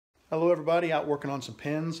Hello everybody, out working on some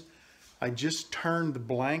pins. I just turned the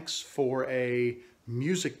blanks for a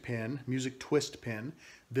music pin, music twist pin.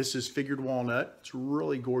 This is figured walnut. It's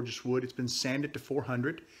really gorgeous wood. It's been sanded to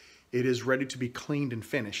 400. It is ready to be cleaned and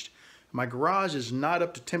finished. My garage is not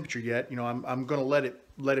up to temperature yet. You know, I'm going to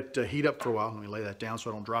let it heat up for a while. Let me lay that down so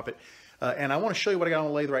I don't drop it. And I want to show you what I got on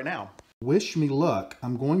the lathe right now. Wish me luck.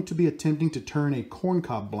 I'm going to be attempting to turn a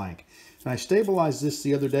corncob blank. And I stabilized this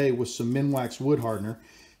the other day with some Minwax wood hardener.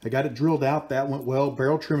 I got it drilled out. That went well.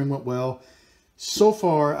 Barrel trimming went well. So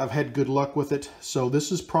far, I've had good luck with it. So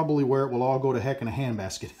this is probably where it will all go to heck in a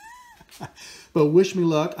handbasket. But wish me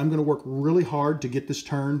luck. I'm going to work really hard to get this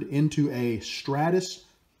turned into a Stratus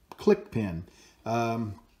click pin.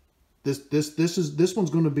 This one's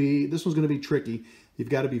going to be tricky. You've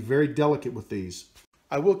got to be very delicate with these.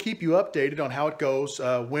 I will keep you updated on how it goes,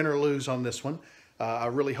 win or lose on this one. I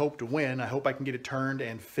really hope to win. I hope I can get it turned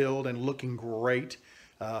and filled and looking great.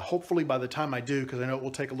 Hopefully by the time I do, because I know it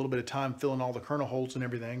will take a little bit of time filling all the kernel holes and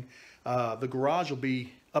everything, the garage will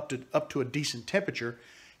be up to a decent temperature.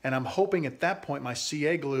 And I'm hoping at that point my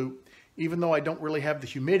CA glue, even though I don't really have the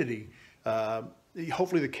humidity,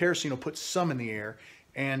 hopefully the kerosene will put some in the air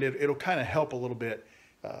and it'll kind of help a little bit.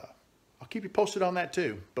 I'll keep you posted on that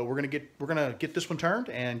too. But we're gonna get this one turned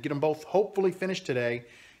and get them both hopefully finished today.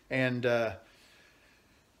 And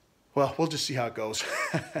well, we'll just see how it goes.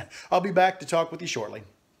 I'll be back to talk with you shortly.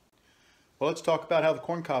 Well, let's talk about how the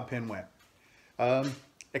corncob pin went.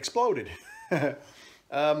 Exploded. The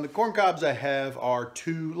corncobs I have are a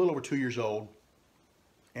little over 2 years old,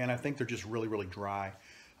 and I think they're just really, really dry.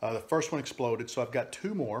 The first one exploded, so I've got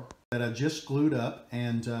two more that I just glued up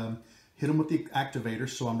and hit them with the activator,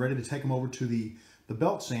 so I'm ready to take them over to the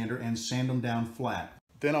belt sander and sand them down flat.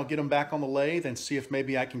 Then I'll get them back on the lathe and see if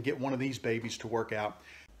maybe I can get one of these babies to work out.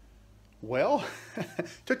 Well,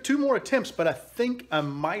 took two more attempts, but I think I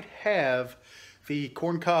might have the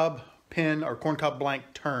corncob pin or corncob blank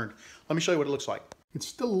turned. Let me show you what it looks like. It's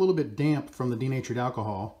still a little bit damp from the denatured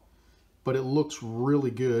alcohol, but it looks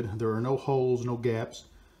really good. There are no holes, no gaps.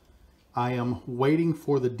 I am waiting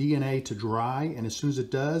for the DNA to dry, and as soon as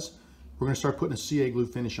it does, we're going to start putting a CA glue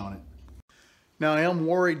finish on it. Now, I am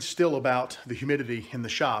worried still about the humidity in the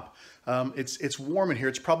shop. It's warm in here.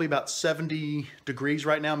 It's probably about 70 degrees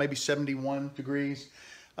right now, maybe 71 degrees.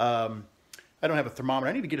 I don't have a thermometer.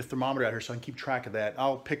 I need to get a thermometer out here so I can keep track of that.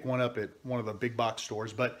 I'll pick one up at one of the big box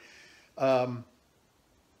stores. But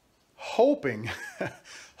hoping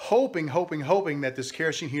that this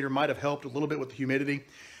kerosene heater might have helped a little bit with the humidity.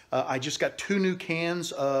 I just got two new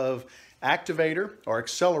cans of activator or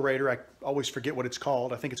accelerator. I always forget what it's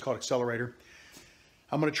called. I think it's called accelerator.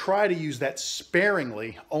 I'm going to try to use that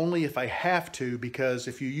sparingly, only if I have to, because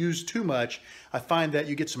if you use too much, I find that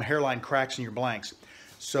you get some hairline cracks in your blanks.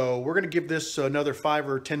 So we're going to give this another 5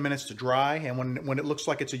 or 10 minutes to dry, and when it looks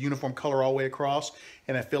like it's a uniform color all the way across,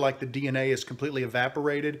 and I feel like the DNA is completely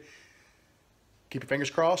evaporated, keep your fingers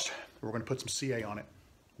crossed, we're going to put some CA on it.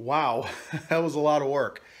 Wow, that was a lot of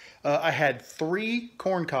work. I had 3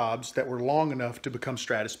 corn cobs that were long enough to become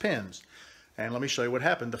Stratus pins. And let me show you what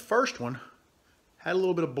happened. The first one had a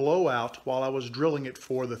little bit of blowout while I was drilling it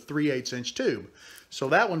for the 3/8 inch tube. So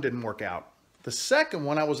that one didn't work out. The second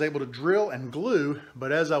one I was able to drill and glue,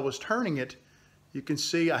 but as I was turning it, you can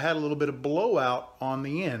see I had a little bit of blowout on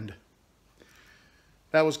the end.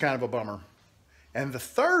 That was kind of a bummer. And the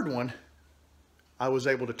third one, I was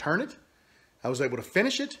able to turn it, I was able to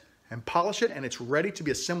finish it and polish it, and it's ready to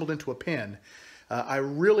be assembled into a pin.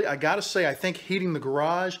 I gotta say, I think heating the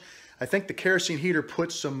garage, I think the kerosene heater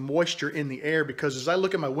puts some moisture in the air, because as I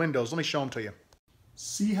look at my windows, let me show them to you.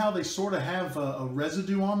 See how they sort of have a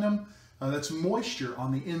residue on them? That's moisture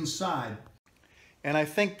on the inside. And I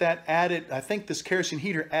think this kerosene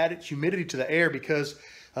heater added humidity to the air, because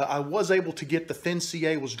I was able to get the thin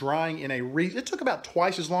CA was drying in it took about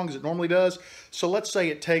twice as long as it normally does. So let's say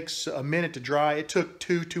it takes a minute to dry. It took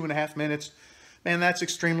 2.5 minutes. Man, that's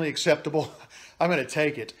extremely acceptable. I'm going to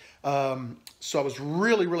take it. So I was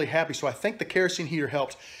really, really happy. So I think the kerosene heater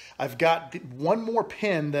helped. I've got one more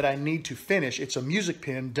pin that I need to finish. It's a music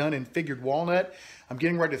pin done in figured walnut. I'm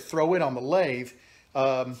getting ready to throw it on the lathe.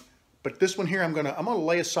 But this one here, I'm gonna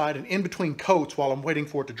lay aside, and in between coats while I'm waiting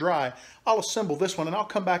for it to dry, I'll assemble this one, and I'll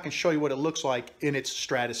come back and show you what it looks like in its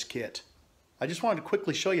Stratus kit. I just wanted to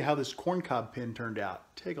quickly show you how this corncob pin turned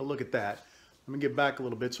out. Take a look at that. Let me get back a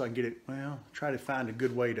little bit so I can get it, well, try to find a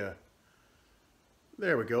good way to,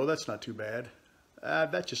 there we go, that's not too bad.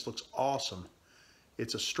 That just looks awesome.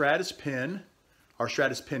 It's a Stratus pin, our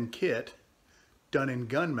Stratus pin kit, done in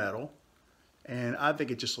gunmetal, and I think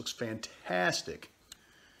it just looks fantastic.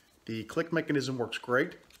 The click mechanism works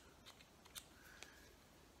great.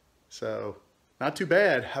 So not too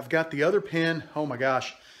bad. I've got the other pen. Oh my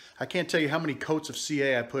gosh. I can't tell you how many coats of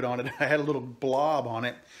CA I put on it. I had a little blob on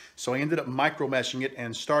it. So I ended up micro meshing it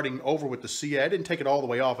and starting over with the CA. I didn't take it all the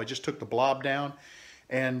way off. I just took the blob down,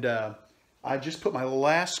 and I just put my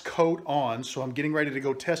last coat on. So I'm getting ready to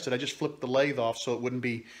go test it. I just flipped the lathe off so it wouldn't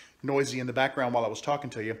be noisy in the background while I was talking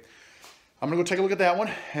to you. I'm gonna go take a look at that one,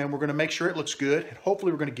 and we're gonna make sure it looks good. And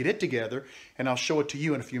hopefully we're gonna get it together, and I'll show it to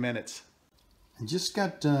you in a few minutes. I just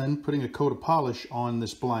got done putting a coat of polish on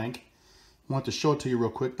this blank. I want to show it to you real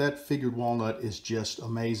quick. That figured walnut is just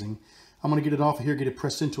amazing. I'm going to get it off of here, get it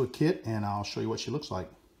pressed into a kit, and I'll show you what she looks like.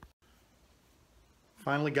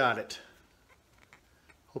 Finally got it.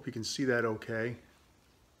 Hope you can see that okay.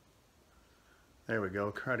 There we go.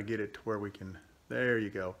 Try to get it to where we can. There you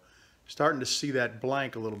go. Starting to see that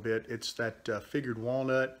blank a little bit. It's that figured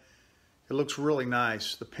walnut. It looks really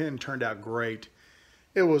nice. The pen turned out great.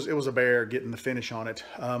 It was a bear getting the finish on it.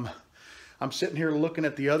 I'm sitting here looking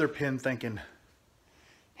at the other pen thinking,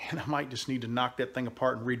 man, I might just need to knock that thing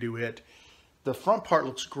apart and redo it. The front part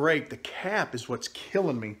looks great. The cap is what's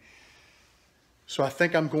killing me. So I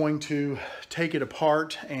think I'm going to take it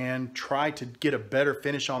apart and try to get a better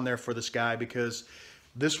finish on there for this guy, because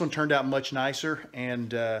this one turned out much nicer,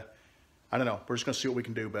 and I don't know. We're just going to see what we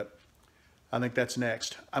can do, but I think that's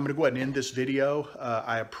next. I'm going to go ahead and end this video.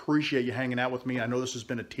 I appreciate you hanging out with me. I know this has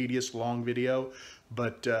been a tedious, long video,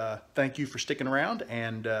 but thank you for sticking around,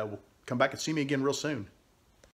 and come back and see me again real soon.